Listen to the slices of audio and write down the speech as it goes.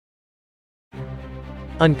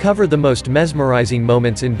Uncover the most mesmerizing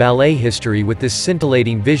moments in ballet history with this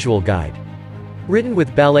scintillating visual guide. Written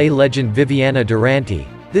with ballet legend Viviana Durante,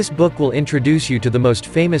 this book will introduce you to the most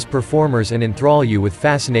famous performers and enthrall you with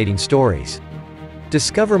fascinating stories.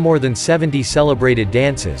 Discover more than 70 celebrated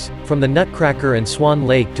dances, from the Nutcracker and Swan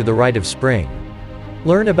Lake to the Rite of Spring.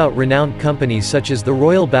 Learn about renowned companies such as the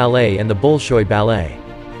Royal Ballet and the Bolshoi Ballet.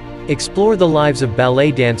 Explore the lives of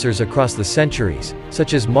ballet dancers across the centuries,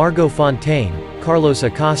 such as Margot Fonteyn, Carlos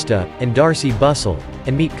Acosta, and Darcey Bussell,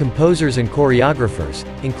 and meet composers and choreographers,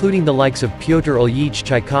 including the likes of Pyotr, Ilyich,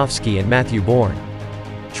 Tchaikovsky and Bourne.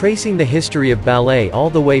 Tracing the history of ballet all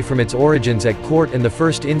the way from its origins at court and the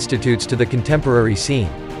first institutes to the contemporary scene,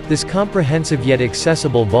 this comprehensive yet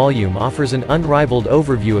accessible volume offers an unrivaled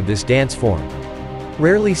overview of this dance form.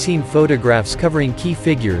 Rarely seen photographs covering key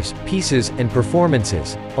figures, pieces, and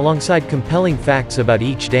performances, alongside compelling facts about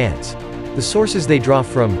each dance. The sources they draw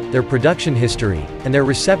from, their production history, and their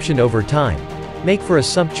reception over time, make for a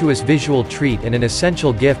sumptuous visual treat and an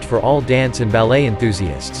essential gift for all dance and ballet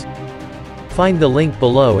enthusiasts. Find the link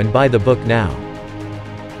below and buy the book now.